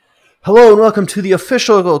Hello and welcome to the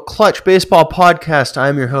official Clutch Baseball Podcast.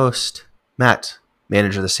 I'm your host, Matt,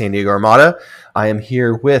 manager of the San Diego Armada. I am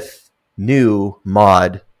here with new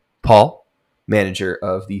mod Paul, manager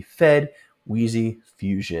of the Fed Wheezy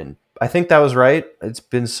Fusion. I think that was right. It's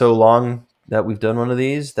been so long that we've done one of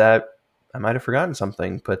these that I might have forgotten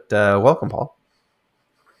something, but welcome, Paul.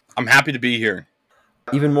 I'm happy to be here.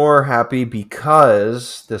 Even more happy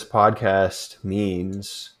because this podcast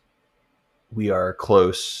means we are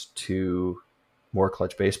close to more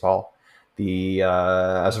Clutch Baseball. The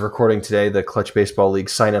as of recording today, the Clutch Baseball League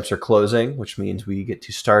signups are closing, which means we get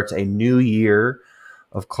to start a new year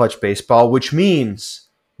of Clutch Baseball, which means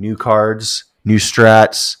new cards, new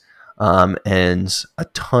strats, and a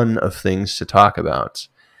ton of things to talk about.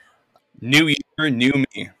 New year, new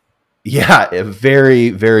me. Yeah, very,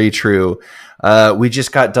 very true. We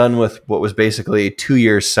just got done with what was basically a 2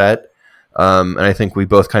 year set. And I think we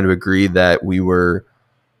both kind of agreed that we were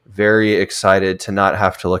very excited to not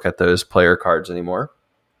have to look at those player cards anymore.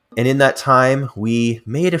 And in that time, we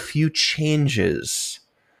made a few changes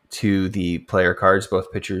to the player cards, both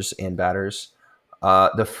pitchers and batters.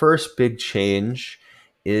 The first big change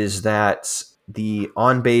is that the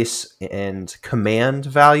on base and command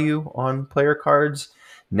value on player cards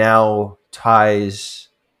now ties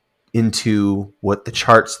into what the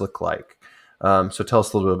charts look like. So tell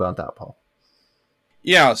us a little bit about that, Paul.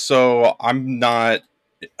 Yeah, so I'm not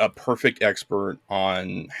a perfect expert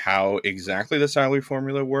on how exactly the salary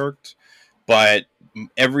formula worked, but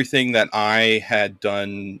everything that I had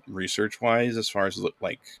done research wise, as far as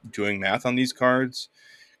like doing math on these cards,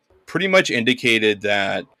 pretty much indicated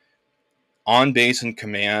that on base and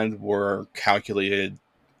command were calculated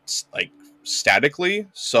like statically.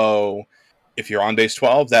 So if you're on base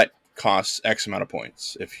 12, that costs X amount of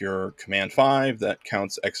points. If you're command 5, that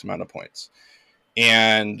counts X amount of points.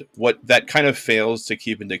 And what that kind of fails to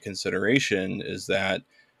keep into consideration is that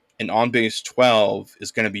an on base 12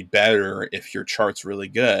 is going to be better if your chart's really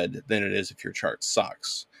good than it is if your chart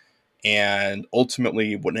sucks. And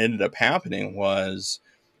ultimately, what ended up happening was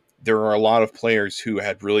there are a lot of players who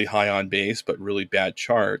had really high on base but really bad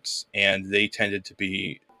charts, and they tended to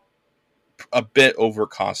be a bit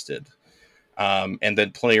overcosted. And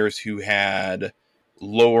then players who had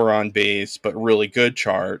lower on base but really good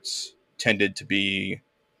charts tended to be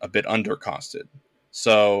a bit undercosted.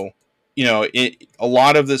 So, a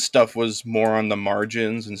lot of this stuff was more on the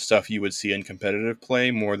margins and stuff you would see in competitive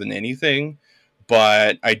play more than anything.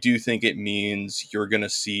 But I do think it means you're going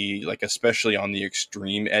to see, like, especially on the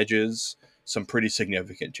extreme edges, some pretty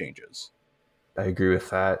significant changes. I agree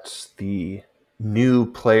with that. The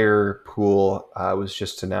new player pool was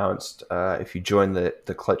just announced. If you join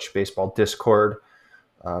the Clutch Baseball Discord,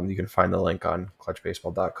 you can find the link on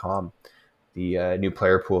clutchbaseball.com. The new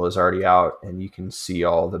player pool is already out, and you can see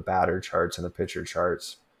all the batter charts and the pitcher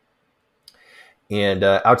charts. And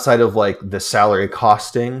outside of like the salary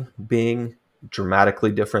costing being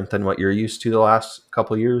dramatically different than what you're used to the last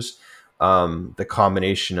couple of years, the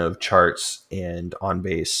combination of charts and on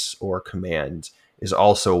base or command is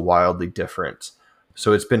also wildly different.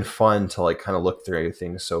 So it's been fun to like kind of look through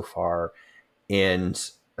everything so far, and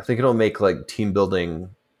I think it'll make like team building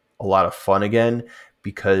a lot of fun again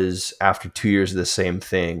because after 2 years of the same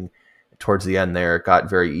thing, towards the end there, it got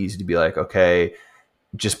very easy to be like, okay,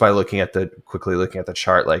 just by quickly looking at the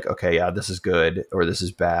chart, like, okay, yeah, this is good or this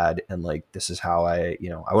is bad. And like, this is how I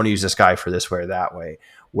want to use this guy for this way or that way.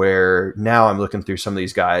 Where now I'm looking through some of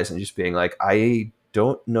these guys and just being like, I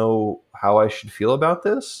don't know how I should feel about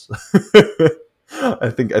this. I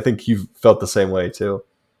think you've felt the same way too.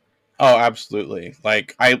 Oh, absolutely.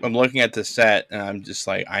 Like, I'm looking at the set and I'm just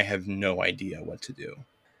like, I have no idea what to do.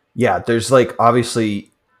 Yeah, there's like obviously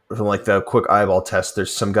from like the quick eyeball test,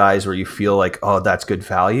 there's some guys where you feel like, oh, that's good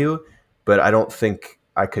value, but I don't think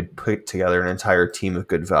I could put together an entire team of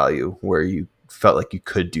good value where you felt like you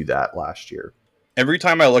could do that last year. Every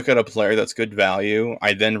time I look at a player that's good value,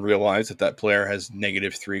 I then realize that player has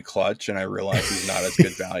 -3 clutch, and I realize he's not as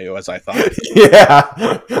good value as I thought.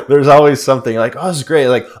 Yeah, there's always something like, oh, this is great.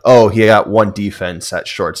 Like, oh, he got one defense at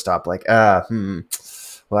shortstop. Like, well, I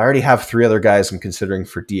already have three other guys I'm considering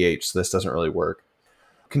for DH, so this doesn't really work.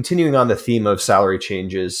 Continuing on the theme of salary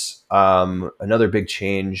changes, another big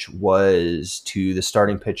change was to the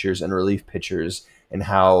starting pitchers and relief pitchers and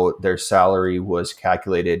how their salary was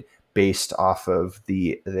calculated based off of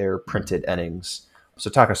their printed innings. So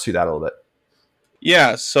talk us through that a little bit.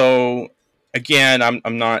 Yeah, so again,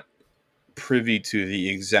 I'm not privy to the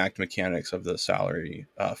exact mechanics of the salary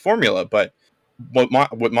formula, but what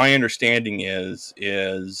my understanding is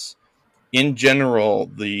in general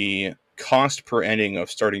the cost per inning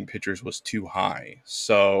of starting pitchers was too high.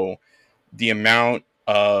 So the amount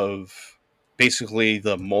of basically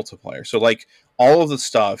the multiplier. So like all of the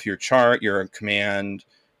stuff, your chart, your command,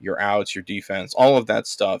 your outs, your defense, all of that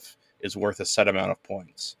stuff is worth a set amount of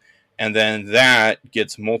points. And then that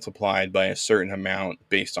gets multiplied by a certain amount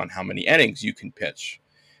based on how many innings you can pitch.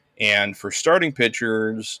 And for starting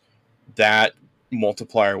pitchers, that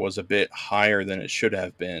multiplier was a bit higher than it should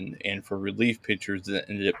have been. And for relief pitchers, it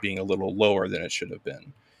ended up being a little lower than it should have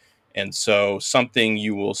been. And so something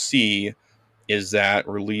you will see is that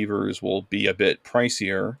relievers will be a bit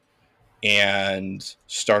pricier and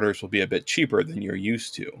starters will be a bit cheaper than you're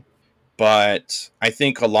used to. But I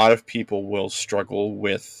think a lot of people will struggle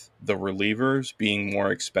with the relievers being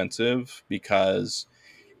more expensive because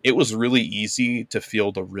it was really easy to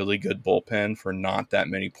field a really good bullpen for not that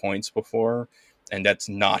many points before, and that's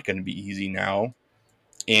not going to be easy now.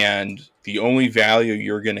 And the only value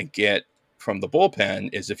you're going to get from the bullpen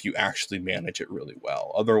is if you actually manage it really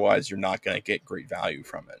well. Otherwise, you're not going to get great value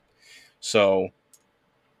from it. So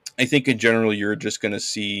I think in general, you're just going to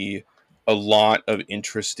see a lot of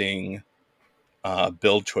interesting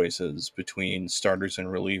build choices between starters and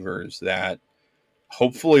relievers that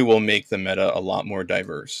hopefully will make the meta a lot more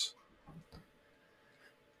diverse.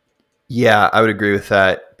 Yeah, I would agree with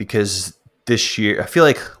that because this year, I feel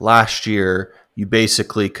like last year, you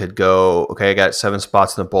basically could go, okay, I got 7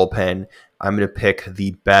 spots in the bullpen. I'm going to pick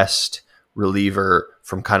the best reliever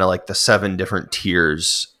from kind of like the 7 different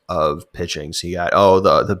tiers of pitching. So you got,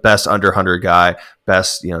 the best under 100 guy,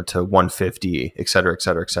 best, to 150, et cetera, et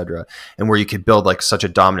cetera, et cetera. And where you could build like such a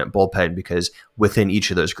dominant bullpen because within each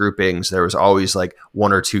of those groupings, there was always like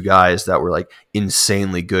 1 or 2 guys that were like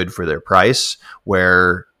insanely good for their price,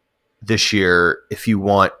 where this year, if you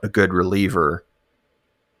want a good reliever,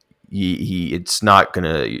 it's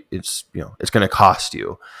gonna cost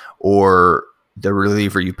you, or the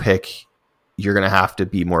reliever you pick, you're gonna have to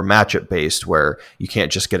be more matchup based, where you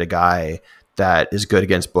can't just get a guy that is good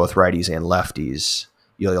against both righties and lefties.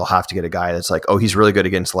 You'll have to get a guy that's like, oh, he's really good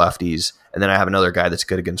against lefties, and then I have another guy that's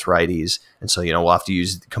good against righties, and so we'll have to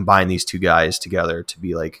combine these 2 guys together to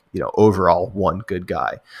be like overall one good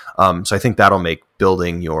guy. So I think that'll make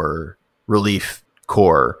building your relief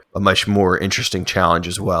core a much more interesting challenge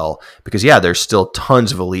as well, because there's still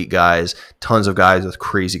tons of elite guys, tons of guys with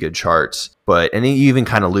crazy good charts, and he even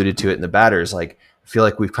kind of alluded to it in the batters, like I feel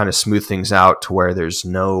like we've kind of smoothed things out to where there's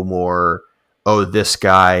no more, oh, this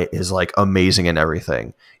guy is like amazing in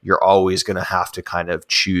everything. You're always going to have to kind of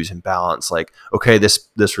choose and balance, like, okay, this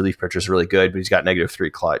relief pitcher is really good, but he's got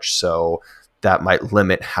 -3 clutch, so that might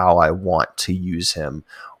limit how I want to use him.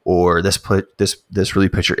 Or this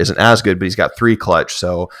relief pitcher isn't as good, but he's got 3 clutch,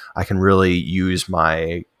 so I can really use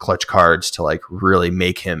my clutch cards to like really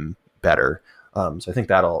make him better. So I think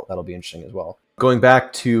that'll be interesting as well. Going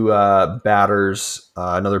back to batters,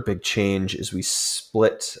 another big change is we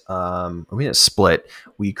split. We didn't split.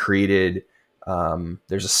 We created.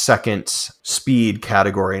 There's a second speed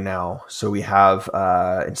category now. So we have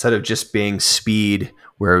instead of just being speed,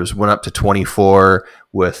 where it went up to 24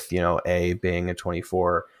 with A being a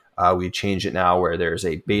 24. We changed it now where there's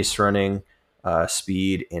a base running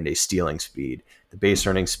speed and a stealing speed. The base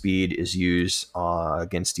running speed is used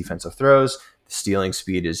against defensive throws. The stealing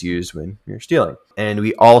speed is used when you're stealing. And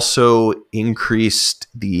we also decreased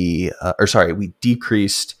the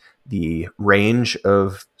range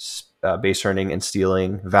of base running and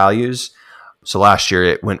stealing values. So last year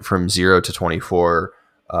it went from 0 to 24.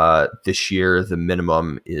 This year the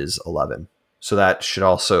minimum is 11. So that should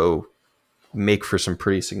also make for some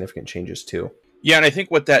pretty significant changes too. Yeah, and I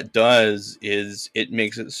think what that does is it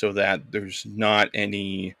makes it so that there's not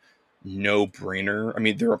any no-brainer. I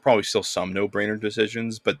mean, there are probably still some no-brainer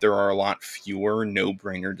decisions, but there are a lot fewer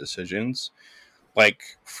no-brainer decisions. Like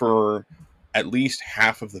for at least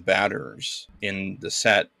half of the batters in the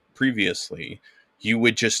set previously, you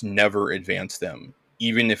would just never advance them.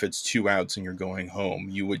 Even if it's 2 outs and you're going home,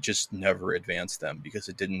 you would just never advance them because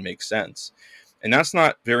it didn't make sense. And that's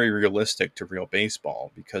not very realistic to real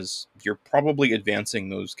baseball because you're probably advancing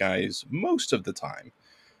those guys most of the time.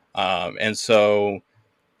 And so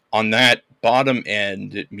on that bottom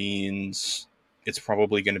end, it means it's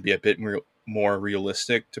probably going to be a bit more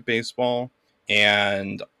realistic to baseball.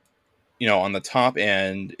 And, on the top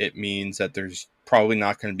end, it means that there's probably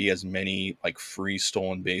not going to be as many like free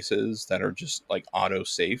stolen bases that are just like auto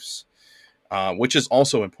safes. Which is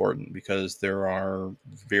also important because there are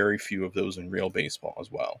very few of those in real baseball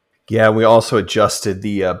as well. Yeah, we also adjusted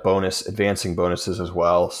the advancing bonuses as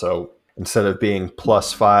well. So instead of being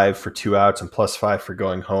 +5 for 2 outs and +5 for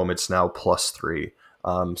going home, it's now +3.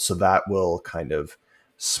 So that will kind of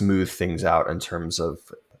smooth things out in terms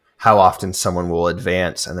of how often someone will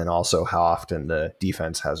advance, and then also how often the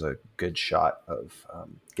defense has a good shot of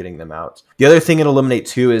getting them out. The other thing in Eliminate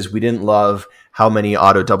 2 is we didn't love how many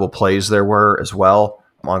auto double plays there were as well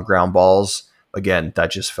on ground balls. Again,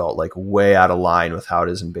 that just felt like way out of line with how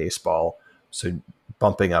it is in baseball. So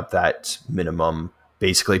bumping up that minimum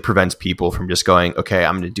basically prevents people from just going, okay,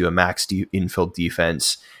 I'm going to do a max infield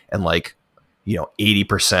defense, and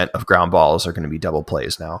 80% of ground balls are going to be double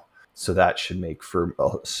plays now. So that should make for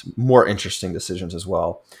more interesting decisions as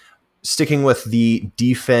well. Sticking with the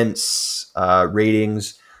defense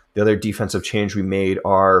ratings, the other defensive change we made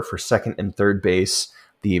are for second and third base.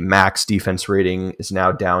 The max defense rating is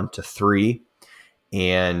now down to 3.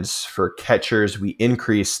 And for catchers, we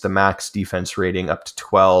increased the max defense rating up to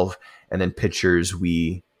 12. And then pitchers,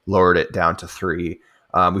 we lowered it down to 3.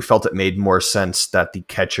 We felt it made more sense that the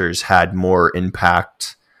catchers had more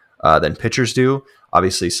impact than pitchers do.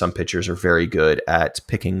 Obviously, some pitchers are very good at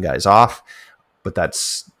picking guys off, but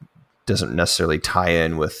that's doesn't necessarily tie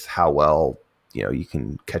in with how well you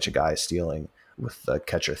can catch a guy stealing with the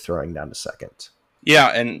catcher throwing down to second. Yeah,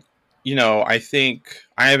 and I think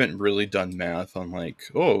I haven't really done math on like,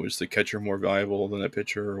 oh, is the catcher more valuable than the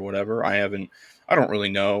pitcher or whatever. I don't really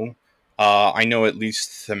know. I know at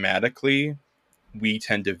least thematically, we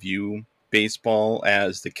tend to view baseball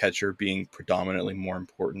as the catcher being predominantly more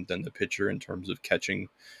important than the pitcher in terms of catching,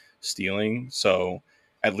 stealing. So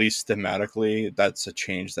at least thematically, that's a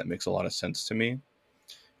change that makes a lot of sense to me.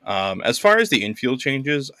 As far as the infield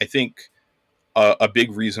changes, I think a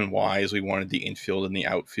big reason why is we wanted the infield and the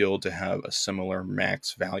outfield to have a similar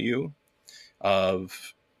max value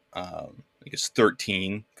of, I guess,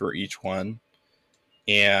 13 for each one.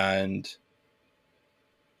 And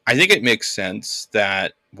I think it makes sense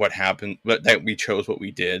that what happened, but that we chose what we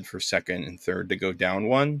did for second and third to go down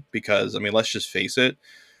one, because, I mean, let's just face it,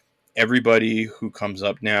 everybody who comes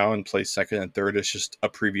up now and plays second and third is just a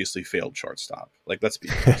previously failed shortstop. Like, let's be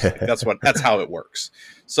honest. That's how it works.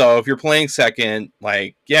 So if you're playing second,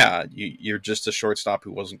 you're just a shortstop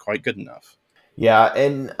who wasn't quite good enough. Yeah,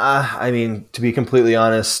 and I mean, to be completely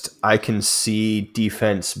honest, I can see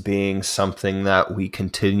defense being something that we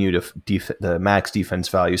continue to the max defense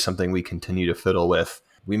value, something we continue to fiddle with.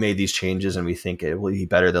 We made these changes and we think it will be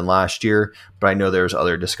better than last year, but I know there's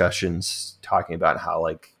other discussions talking about how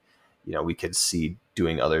we could see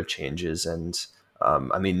doing other changes. And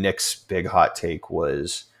I mean, Nick's big hot take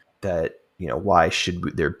was that why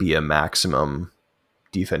should there be a maximum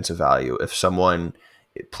defensive value if someone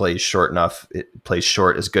plays short enough, it plays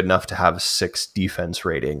short is good enough to have a 6 defense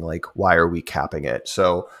rating. Like, why are we capping it?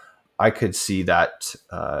 So I could see that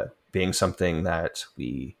being something that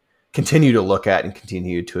we continue to look at and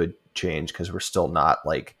continue to change, because we're still not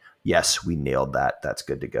like, yes, we nailed that, that's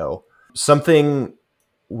good to go. Something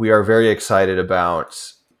we are very excited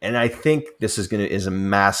about, and I think this is a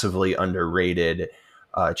massively underrated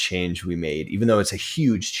change we made, even though it's a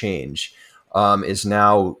huge change, is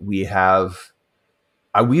now we've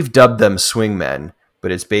dubbed them swingmen,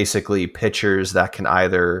 but it's basically pitchers that can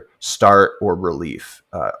either start or relief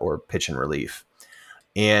or pitch in relief.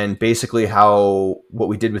 And basically what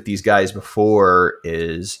we did with these guys before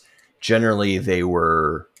is generally they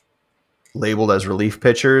were labeled as relief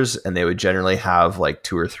pitchers, and they would generally have like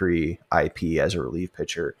 2 or 3 IP as a relief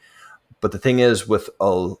pitcher. But the thing is, with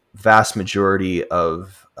a vast majority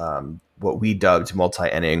of what we dubbed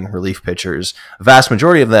multi-inning relief pitchers, a vast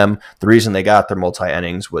majority of them, the reason they got their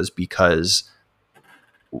multi-innings was because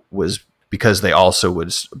they also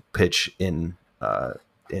would pitch in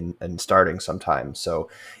starting sometimes. So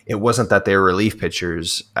it wasn't that they were relief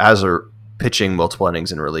pitchers as a pitching multiple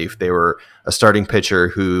innings in relief. They were a starting pitcher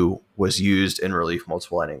who was used in relief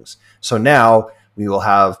multiple innings. So now we will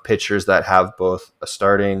have pitchers that have both a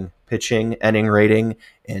starting pitching inning rating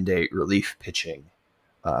and a relief pitching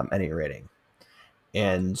inning rating.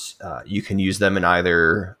 And you can use them in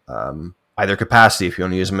either capacity. If you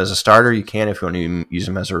want to use them as a starter, you can. If you want to use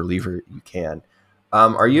them as a reliever, you can.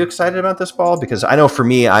 Are you excited about this ball? Because I know for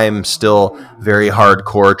me, I am still very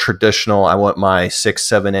hardcore traditional. I want my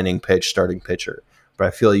 6-7 inning pitch starting pitcher, but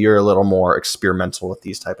I feel you're a little more experimental with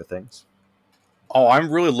these type of things. Oh, I'm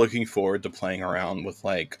really looking forward to playing around with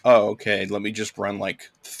like, oh, okay, let me just run like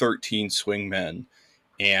 13 swingmen,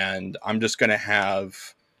 and I'm just going to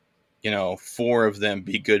have 4 of them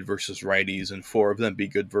be good versus righties and 4 of them be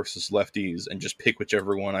good versus lefties, and just pick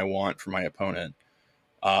whichever one I want for my opponent.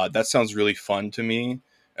 That sounds really fun to me.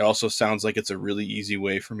 It also sounds like it's a really easy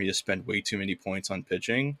way for me to spend way too many points on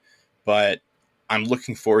pitching, but I'm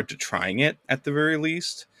looking forward to trying it at the very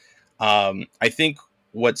least. I think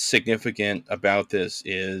what's significant about this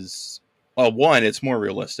is, one, it's more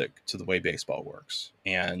realistic to the way baseball works,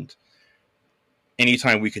 and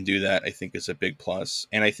anytime we can do that, I think is a big plus.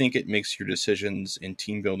 And I think it makes your decisions in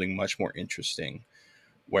team building much more interesting,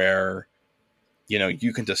 where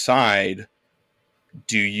you can decide: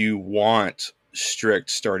 do you want strict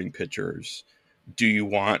starting pitchers? Do you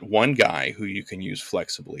want one guy who you can use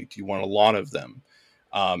flexibly? Do you want a lot of them?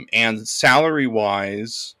 And salary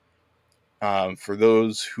wise, for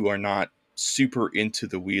those who are not super into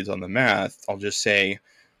the weeds on the math, I'll just say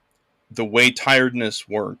the way tiredness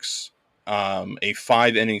works, a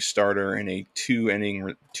 5 inning starter and a 2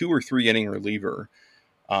 or 3 inning reliever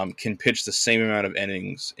can pitch the same amount of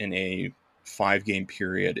innings in a 5 game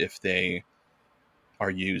period if they are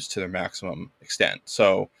used to their maximum extent.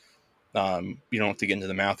 So you don't have to get into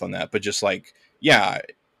the math on that, but just like, yeah,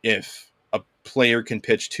 if a player can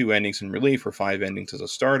pitch 2 innings in relief or 5 innings as a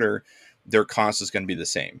starter, their cost is going to be the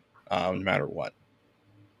same no matter what.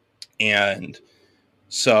 And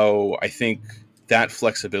so I think that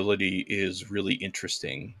flexibility is really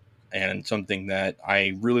interesting and something that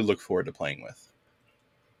I really look forward to playing with.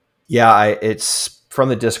 Yeah, it's from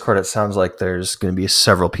the Discord. It sounds like there's going to be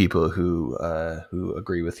several people who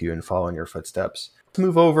agree with you and follow in your footsteps. Let's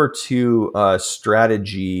move over to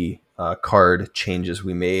strategy card changes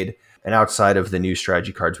we made, and outside of the new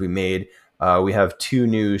strategy cards we made, we have 2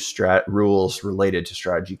 new rules related to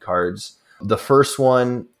strategy cards. The first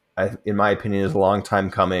one, in my opinion, is a long time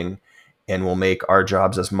coming, and will make our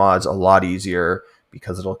jobs as mods a lot easier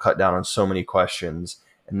because it'll cut down on so many questions.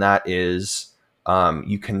 And that is,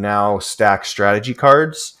 you can now stack strategy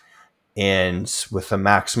cards, and with a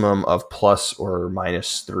maximum of plus or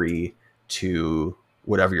 -3 to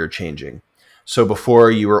whatever you're changing. So before,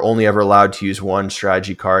 you were only ever allowed to use one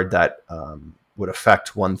strategy card that would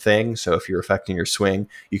affect one thing. So if you're affecting your swing,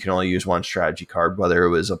 you can only use one strategy card, whether it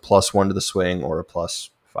was a +1 to the swing or a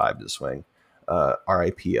 +5 to the swing.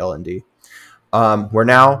 RIP LND. Where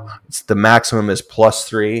now the maximum is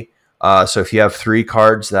 +3. So if you have 3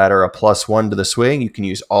 cards that are a +1 to the swing, you can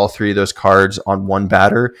use all 3 of those cards on one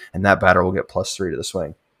batter, and that batter will get +3 to the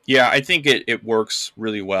swing. Yeah, I think it works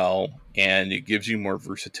really well, and it gives you more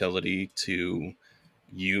versatility to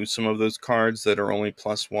use some of those cards that are only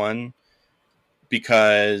 +1,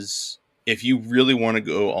 because if you really want to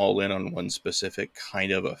go all in on one specific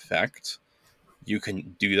kind of effect, you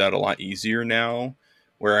can do that a lot easier now.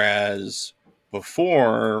 Whereas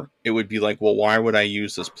before, it would be like, well, why would I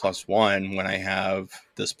use this +1 when I have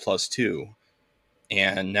this +2?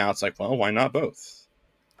 And now it's like, well, why not both?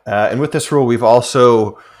 And with this rule, we've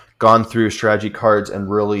also gone through strategy cards and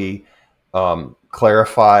really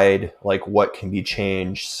clarified like what can be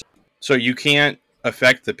changed. So you can't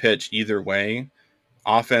affect the pitch either way.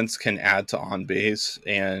 Offense can add to on base,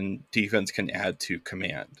 and defense can add to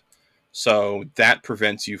command. So that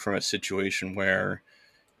prevents you from a situation where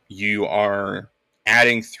you are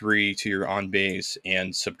adding 3 to your on base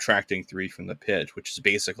and subtracting 3 from the pitch, which is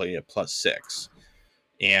basically a +6.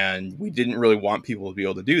 And we didn't really want people to be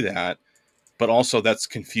able to do that. But also that's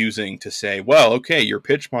confusing to say, well, okay, your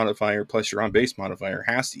pitch modifier plus your on base modifier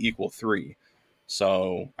has to equal 3.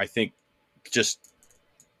 So I think just,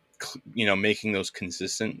 making those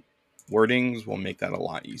consistent wordings will make that a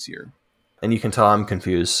lot easier. And you can tell I'm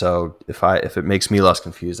confused. So if it makes me less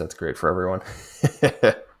confused, that's great for everyone.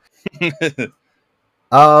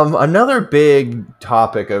 Another big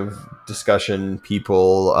topic of discussion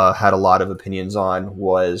people had a lot of opinions on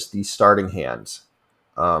was the starting hands.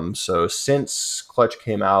 So since Clutch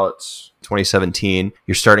came out 2017,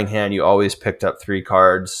 your starting hand, you always picked up 3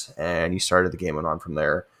 cards and you started the game and on from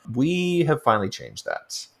there. We have finally changed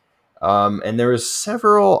that. And there was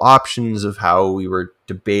several options of how we were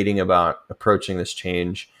debating about approaching this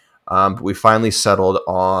change. But we finally settled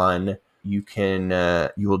on you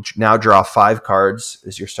will now draw 5 cards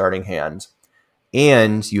as your starting hand.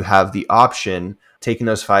 And you have the option taking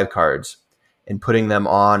those 5 cards and putting them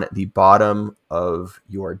on the bottom of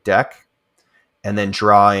your deck, and then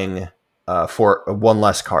drawing for one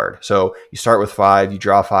less card. So you start with 5, you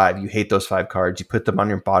draw 5, you hate those 5 cards, you put them on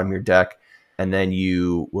your bottom of your deck, and then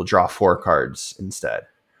you will draw 4 cards instead.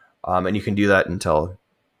 And you can do that until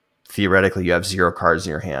theoretically you have 0 cards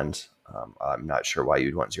in your hand. I'm not sure why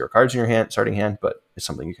you'd want 0 cards in your starting hand, but it's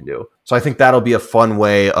something you can do. So I think that'll be a fun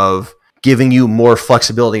way of giving you more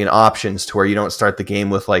flexibility and options to where you don't start the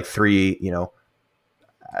game with like 3,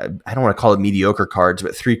 I don't want to call it mediocre cards,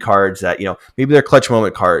 but 3 cards that, maybe they're clutch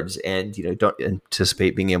moment cards and, don't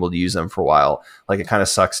anticipate being able to use them for a while. Like, it kind of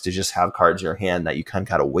sucks to just have cards in your hand that you kind of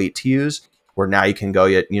got to wait to use, where now you can go,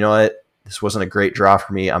 you know what, this wasn't a great draw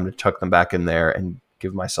for me. I'm going to tuck them back in there and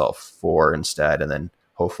give myself 4 instead. And then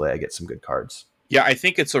hopefully I get some good cards. Yeah, I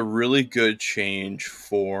think it's a really good change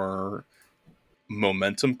for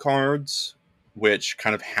momentum cards, which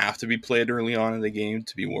kind of have to be played early on in the game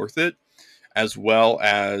to be worth it, as well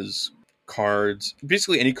as cards.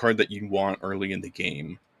 Basically, any card that you want early in the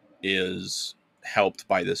game is helped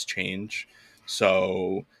by this change.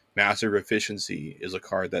 So, Massive Efficiency is a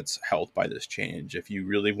card that's helped by this change. If you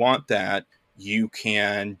really want that, you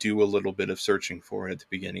can do a little bit of searching for it at the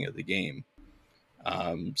beginning of the game.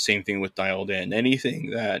 Same thing with Dialed In.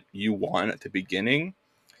 Anything that you want at the beginning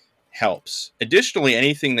helps. Additionally,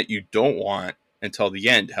 anything that you don't want until the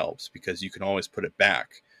end helps because you can always put it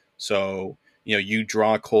back. So, you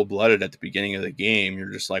draw Cold Blooded at the beginning of the game.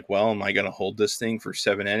 You're just like, well, am I going to hold this thing for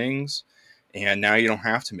 7 innings? And now you don't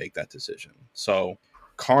have to make that decision. So,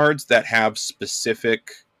 cards that have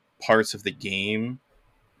specific parts of the game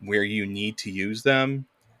where you need to use them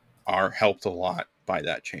are helped a lot by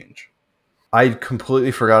that change. I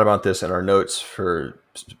completely forgot about this in our notes for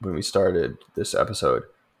when we started this episode.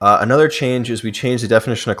 Another change is we changed the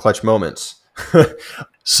definition of clutch moments.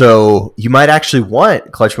 So you might actually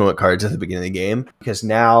want clutch moment cards at the beginning of the game because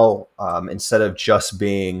now instead of just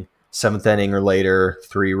being seventh inning or later,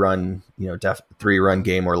 3-run, 3-run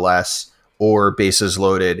game or less, or bases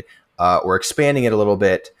loaded, we're expanding it a little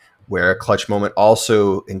bit where a clutch moment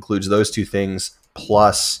also includes those two things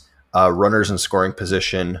plus runners in scoring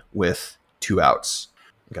position with 2 outs.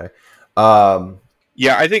 Okay.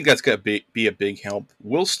 Yeah, I think that's going to be a big help.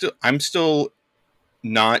 I'm still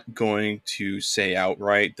not going to say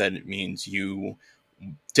outright that it means you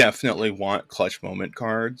definitely want clutch moment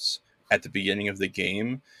cards at the beginning of the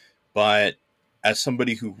game. But as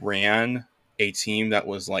somebody who ran a team that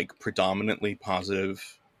was like predominantly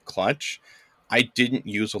positive clutch, I didn't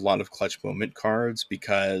use a lot of clutch moment cards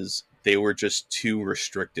because they were just too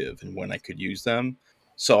restrictive in when I could use them.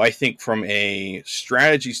 So I think from a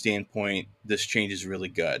strategy standpoint, this change is really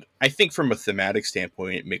good. I think from a thematic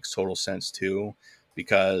standpoint, it makes total sense too,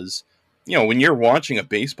 because when you're watching a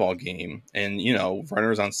baseball game and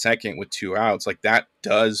runners on second with 2 outs, like that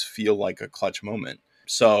does feel like a clutch moment.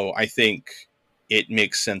 So I think it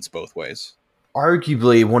makes sense both ways.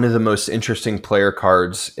 Arguably one of the most interesting player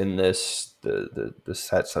cards in the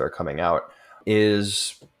sets that are coming out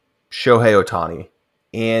is Shohei Ohtani,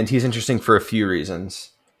 and he's interesting for a few reasons.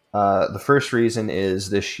 The first reason is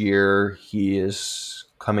this year he is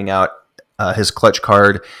coming out. His clutch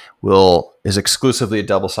card is exclusively a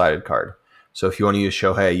double-sided card. So if you want to use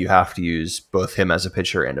Shohei, you have to use both him as a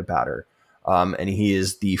pitcher and a batter. And he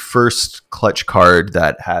is the first clutch card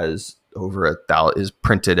that has is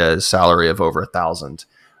printed as salary of over 1,000.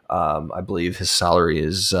 I believe his salary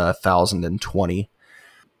is 1,020,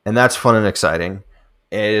 and that's fun and exciting.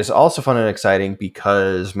 It is also fun and exciting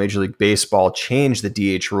because Major League Baseball changed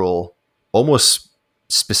the DH rule almost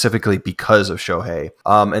specifically because of Shohei.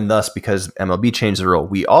 And thus, because MLB changed the rule,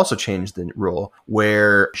 we also changed the rule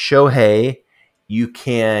where Shohei, you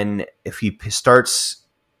can, if he starts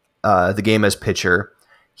the game as pitcher,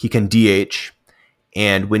 he can DH.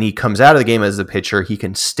 And when he comes out of the game as a pitcher, he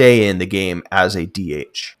can stay in the game as a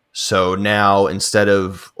DH. So now, instead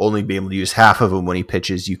of only being able to use half of him when he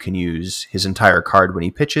pitches, you can use his entire card when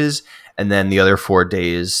he pitches. And then the other 4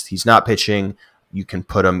 days he's not pitching, you can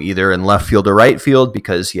put him either in left field or right field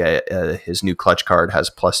because his new clutch card has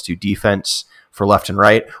 +2 defense for left and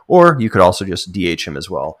right. Or you could also just DH him as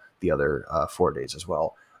well the other 4 days as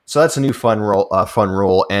well. So that's a new fun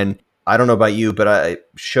rule. And I don't know about you,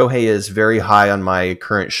 but Shohei is very high on my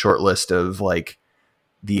current short list of like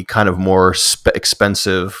the kind of more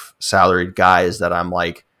expensive salaried guys that I'm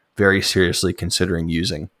like very seriously considering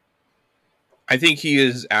using. I think he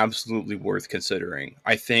is absolutely worth considering.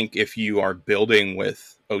 I think if you are building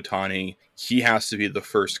with Ohtani, he has to be the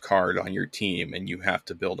first card on your team, and you have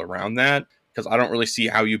to build around that because I don't really see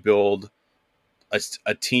how you build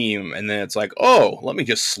a team and then it's like, oh, let me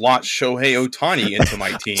just slot Shohei Ohtani into my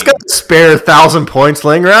team. He's got a spare 1,000 points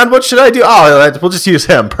laying around. What should I do? Oh, we'll just use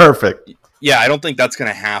him. Perfect. Yeah, I don't think that's going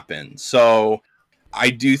to happen. So I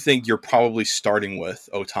do think you're probably starting with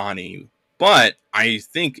Ohtani, but I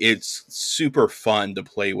think it's super fun to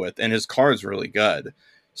play with, and his card's really good.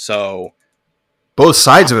 So both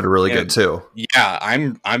sides of it are really good too. Yeah,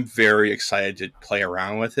 I'm very excited to play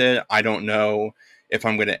around with it. I don't know if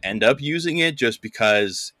I'm going to end up using it just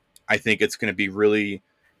because I think it's going to be really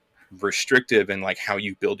restrictive in like how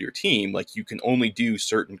you build your team. Like you can only do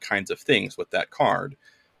certain kinds of things with that card.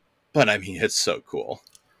 But I mean, it's so cool.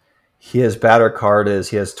 His batter card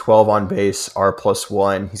he has 12 on base,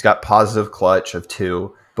 R+1. He's got positive clutch of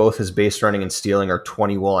 2. Both his base running and stealing are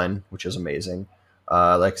 21, which is amazing.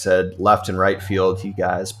 Like I said, left and right field, he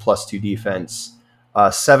has +2 defense.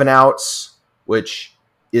 7 outs, which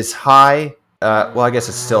is high. Well, I guess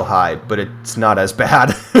it's still high, but it's not as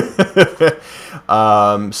bad.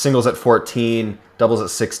 Singles at 14, doubles at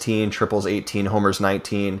 16, triples 18, homers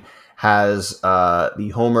 19. Has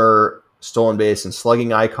the homer, stolen base, and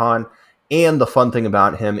slugging icon. And the fun thing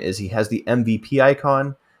about him is he has the MVP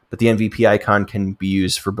icon, but the MVP icon can be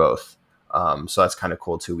used for both. So that's kind of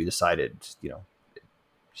cool too. We decided,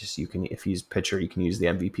 just you can, if he's pitcher, you can use the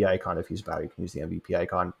MVP icon. If he's batter, you can use the MVP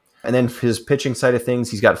icon. And then for his pitching side of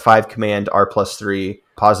things, he's got 5 command, R+3,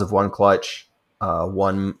 positive 1 clutch,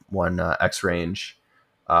 one X range,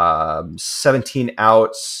 17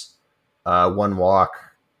 outs, 1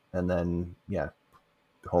 walk, and then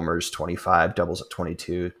homers 25, doubles at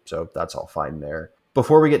 22. So that's all fine there.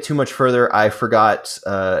 Before we get too much further, I forgot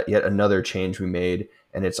yet another change we made,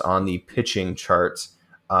 and it's on the pitching charts.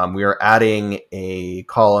 We are adding a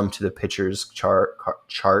column to the pitchers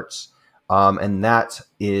charts, and that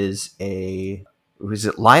is is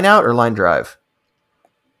it line out or line drive?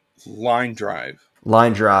 Line drive.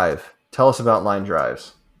 Line drive. Tell us about line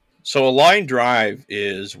drives. So a line drive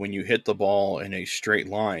is when you hit the ball in a straight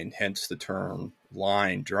line, hence the term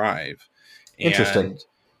line drive. Interesting.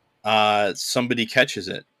 And somebody catches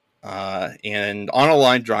it. And on a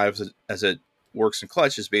line drive, as it works in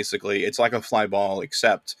clutch, is basically it's like a fly ball,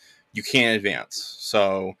 except you can't advance.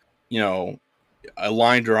 So, a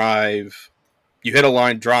line drive, you hit a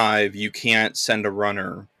line drive, you can't send a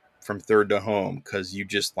runner from third to home because you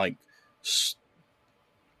just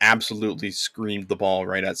absolutely screamed the ball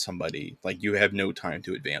right at somebody. Like you have no time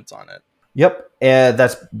to advance on it. Yep, and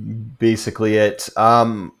that's basically it.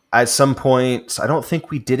 At some point, I don't think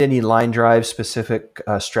we did any line drive specific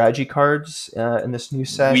strategy cards in this new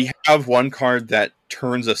set. We have one card that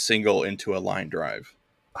turns a single into a line drive.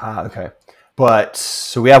 Okay. But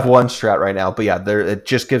so we have one strat right now, but it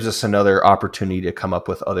just gives us another opportunity to come up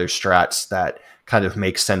with other strats that kind of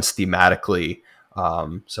make sense thematically.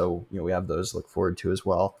 So we have those to look forward to as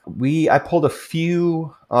well. I pulled a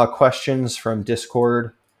few questions from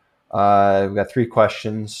Discord. We've got 3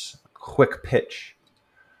 questions. Quick pitch.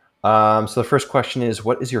 So the first question is,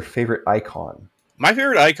 what is your favorite icon? My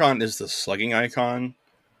favorite icon is the slugging icon.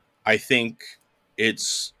 I think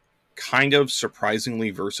it's kind of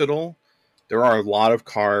surprisingly versatile. There are a lot of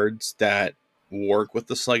cards that work with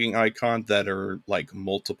the slugging icon that are like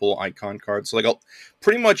multiple icon cards. So like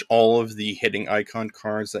pretty much all of the hitting icon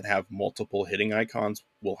cards that have multiple hitting icons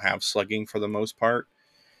will have slugging for the most part.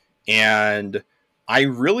 And I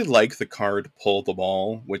really like the card Pull the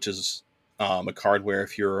Ball, which is a card where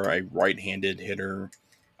if you're a right-handed hitter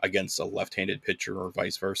against a left-handed pitcher or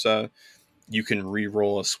vice versa, you can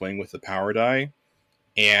re-roll a swing with the power die.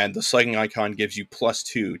 And the slugging icon gives you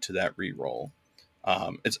 +2 to that re-roll.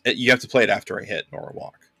 You have to play it after a hit or a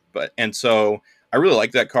walk. And so I really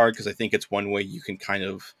like that card because I think it's one way you can kind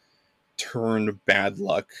of turn bad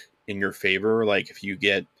luck in your favor. Like if you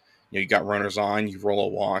get, you got runners on, you roll a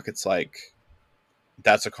walk, it's like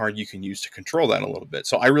that's a card you can use to control that a little bit.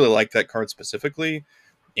 So I really like that card specifically.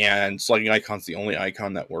 And slugging icon's the only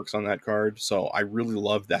icon that works on that card. So I really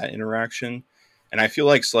love that interaction. And I feel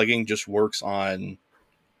like slugging just works on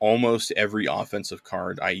almost every offensive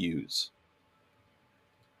card I use.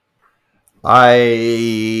 I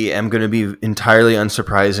am going to be entirely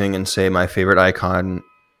unsurprising and say my favorite icon.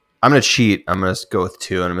 I'm going to cheat. I'm going to go with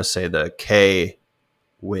 2, and I'm going to say the K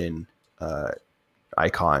win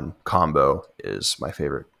icon combo is my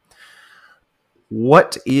favorite.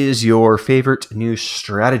 What is your favorite new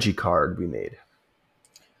strategy card we made?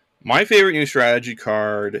 My favorite new strategy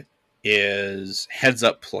card is Heads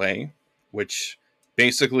Up Play, which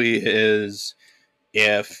basically is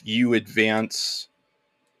if you advance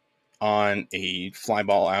on a fly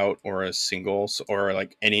ball out or a singles or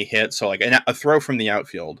like any hit, so like a throw from the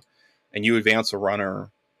outfield, and you advance a runner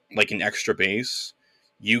like an extra base,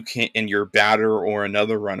 you can, and your batter or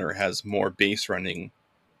another runner has more base running,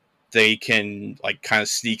 they can like kind of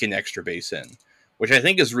sneak an extra base in, which I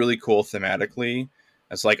think is really cool thematically.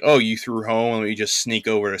 It's like, oh, you threw home and you just sneak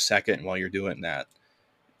over to second while you're doing that.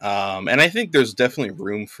 And I think there's definitely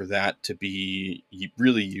room for that to be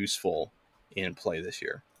really useful in play this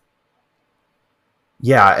year.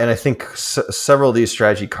 Yeah, and I think several of these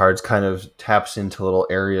strategy cards kind of taps into little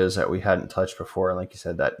areas that we hadn't touched before. And like you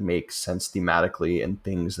said, that makes sense thematically and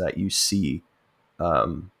things that you see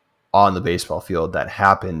on the baseball field that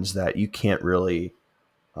happens that you can't really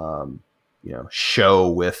show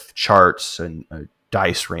with charts and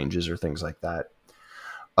dice ranges or things like that.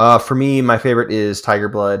 For me, my favorite is Tiger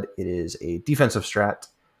Blood. It is a defensive strat.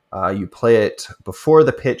 You play it before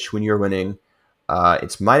the pitch when you're winning.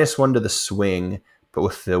 It's -1 to the swing, but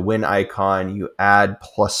with the win icon, you add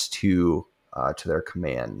 +2 to their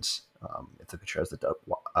commands if the pitcher has the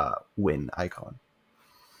win icon.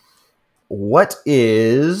 Last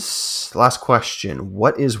question,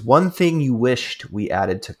 what is one thing you wished we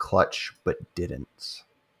added to Clutch but didn't?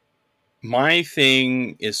 My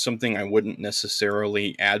thing is something I wouldn't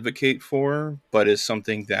necessarily advocate for, but is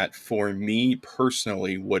something that for me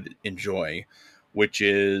personally would enjoy, which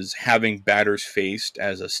is having batters faced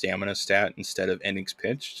as a stamina stat instead of innings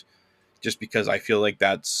pitched, just because I feel like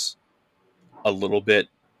that's a little bit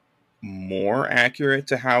more accurate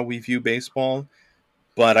to how we view baseball.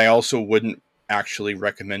 But I also wouldn't actually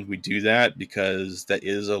recommend we do that because that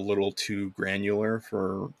is a little too granular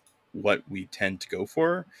for what we tend to go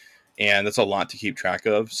for. And that's a lot to keep track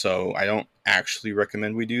of. So I don't actually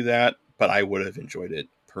recommend we do that, but I would have enjoyed it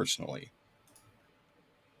personally.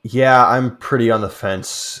 Yeah, I'm pretty on the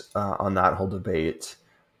fence on that whole debate.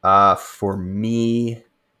 For me,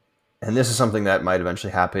 and this is something that might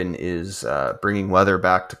eventually happen, is bringing weather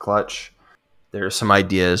back to Clutch. There are some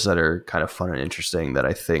ideas that are kind of fun and interesting that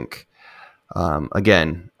I think,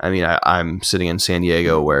 again, I mean, I'm sitting in San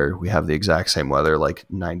Diego where we have the exact same weather like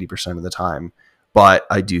 90% of the time, but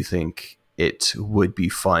I do think it would be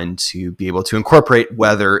fun to be able to incorporate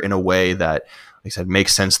weather in a way that, like I said,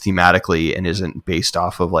 makes sense thematically and isn't based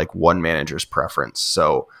off of like one manager's preference.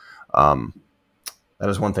 So, that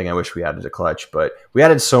is one thing I wish we added to Clutch, but we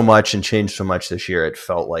added so much and changed so much this year. It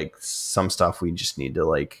felt like some stuff we just need to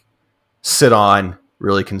like sit on,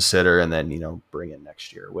 really consider, and then bring in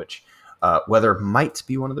next year. Which weather might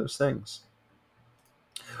be one of those things.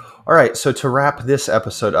 All right, so to wrap this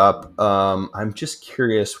episode up, I'm just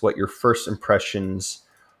curious what your first impressions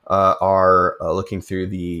are looking through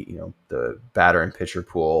the batter and pitcher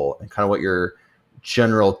pool, and kind of what your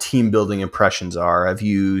general team building impressions are. Have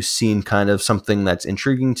you seen kind of something that's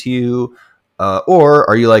intriguing to you, or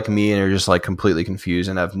are you like me and are just like completely confused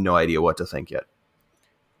and have no idea what to think yet?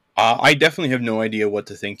 I definitely have no idea what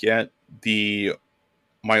to think yet. The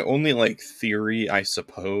My only like theory, I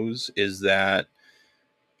suppose, is that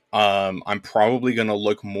I'm probably going to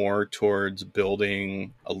look more towards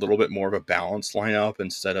building a little bit more of a balanced lineup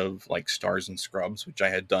instead of like stars and scrubs, which I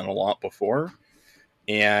had done a lot before.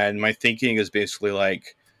 And my thinking is basically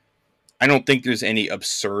like, I don't think there's any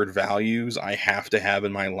absurd values I have to have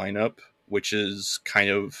in my lineup, which is kind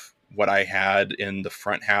of what I had in the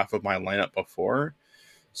front half of my lineup before.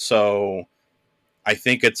 So I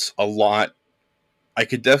think it's a lot. I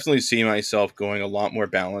could definitely see myself going a lot more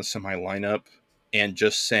balanced in my lineup and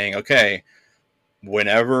just saying, okay,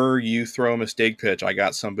 whenever you throw a mistake pitch, I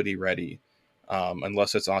got somebody ready.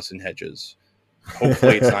 Unless it's Austin Hedges.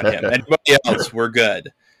 Hopefully it's not him. Anybody else, we're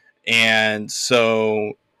good. And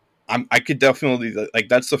so I could definitely like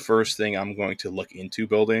that's the first thing I'm going to look into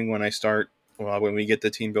building when I start when we get the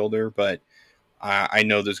team builder. But I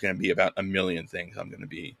know there's going to be about a million things I'm going to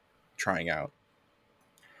be trying out.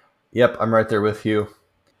 Yep, I'm right there with you.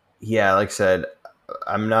 Yeah, like I said,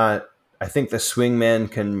 I'm not. I think the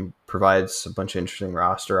swingman can provide a bunch of interesting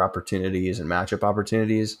roster opportunities and matchup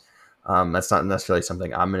opportunities. That's not necessarily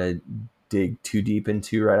something I'm going to dig too deep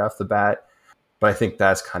into right off the bat, but I think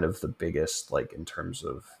that's kind of the biggest, like in terms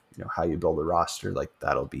of how you build a roster. Like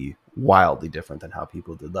that'll be wildly different than how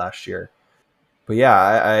people did last year. But yeah,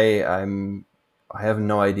 I have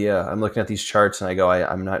no idea. I'm looking at these charts and I go,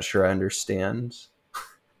 I'm not sure I understand.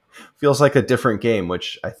 Feels like a different game,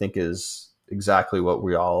 which I think is exactly what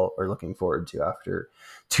we all are looking forward to after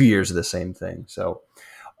 2 years of the same thing. So,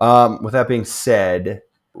 with that being said,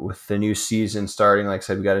 with the new season starting, like I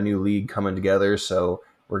said, we got a new league coming together. So,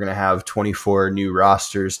 we're going to have 24 new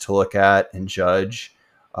rosters to look at and judge.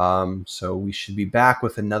 So, we should be back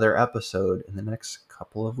with another episode in the next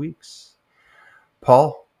couple of weeks.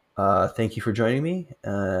 Paul, thank you for joining me.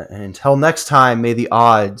 And until next time, may the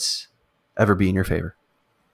odds ever be in your favor.